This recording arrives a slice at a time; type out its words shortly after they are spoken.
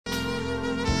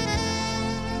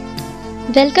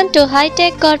Welcome to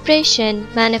High-Tech Corporation,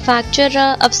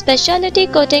 manufacturer of specialty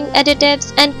coating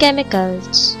additives and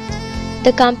chemicals.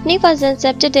 The company was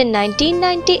incepted in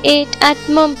 1998 at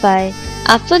Mumbai.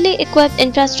 Our fully equipped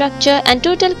infrastructure and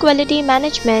total quality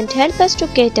management help us to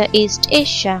cater East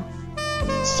Asia.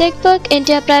 Sigbook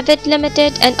India Private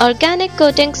Limited and Organic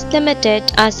Coatings Limited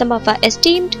are some of our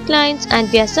esteemed clients, and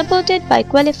we are supported by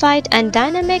qualified and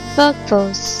dynamic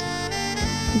workforce.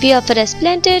 We offer a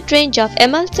splendid range of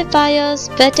emulsifiers,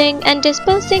 wetting and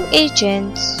dispersing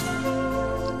agents.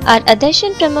 Our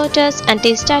adhesion promoters,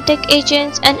 anti-static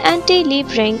agents and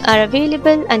anti-leavering are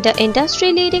available under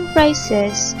industry-leading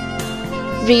prices.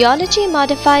 Rheology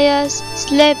modifiers,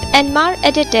 slip and mar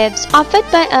additives offered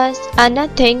by us are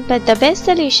nothing but the best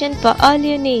solution for all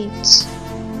your needs.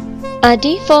 Our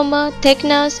defoamer,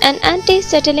 thickeners and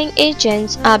anti-settling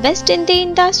agents are best in the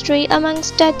industry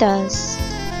amongst others.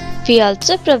 We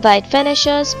also provide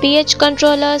finishers, pH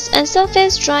controllers and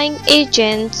surface drying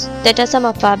agents that are some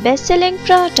of our best-selling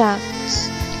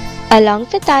products. Along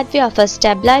with that, we offer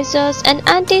stabilizers and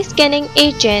anti-skinning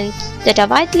agents that are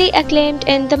widely acclaimed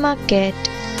in the market.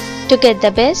 To get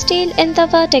the best deal in the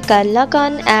vertical, log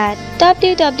on at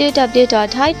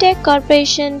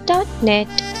www.hightechcorporation.net.